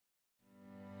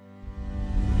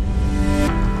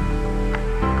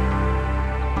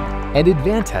At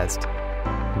Advantest,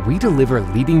 we deliver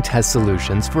leading test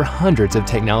solutions for hundreds of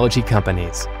technology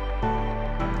companies.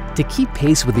 To keep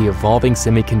pace with the evolving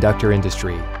semiconductor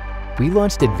industry, we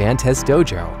launched Advantest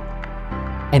Dojo,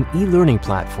 an e-learning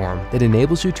platform that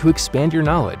enables you to expand your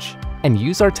knowledge and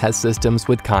use our test systems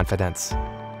with confidence.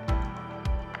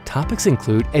 Topics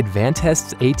include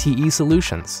Advantest's ATE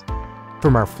solutions,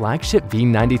 from our flagship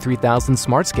V93000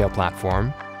 Smart Scale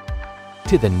platform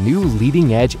to the new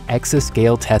leading-edge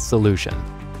Exascale test solution.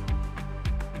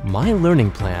 My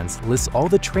Learning Plans lists all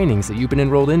the trainings that you've been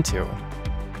enrolled into,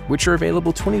 which are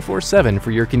available 24/7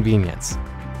 for your convenience.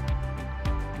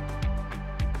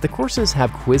 The courses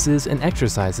have quizzes and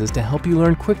exercises to help you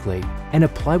learn quickly and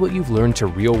apply what you've learned to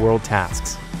real-world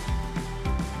tasks.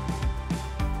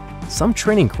 Some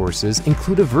training courses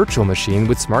include a virtual machine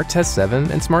with Smart Test 7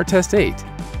 and Smart Test 8,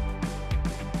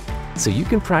 so you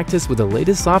can practice with the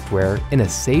latest software in a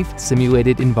safe,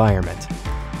 simulated environment.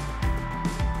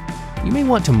 You may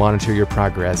want to monitor your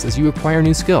progress as you acquire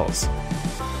new skills.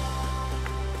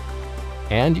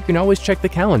 And you can always check the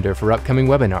calendar for upcoming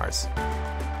webinars.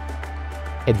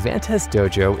 Advantest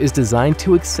Dojo is designed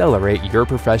to accelerate your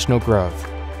professional growth.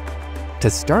 To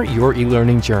start your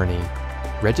e-learning journey,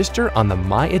 register on the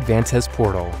My Advantest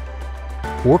portal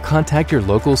or contact your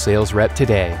local sales rep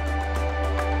today.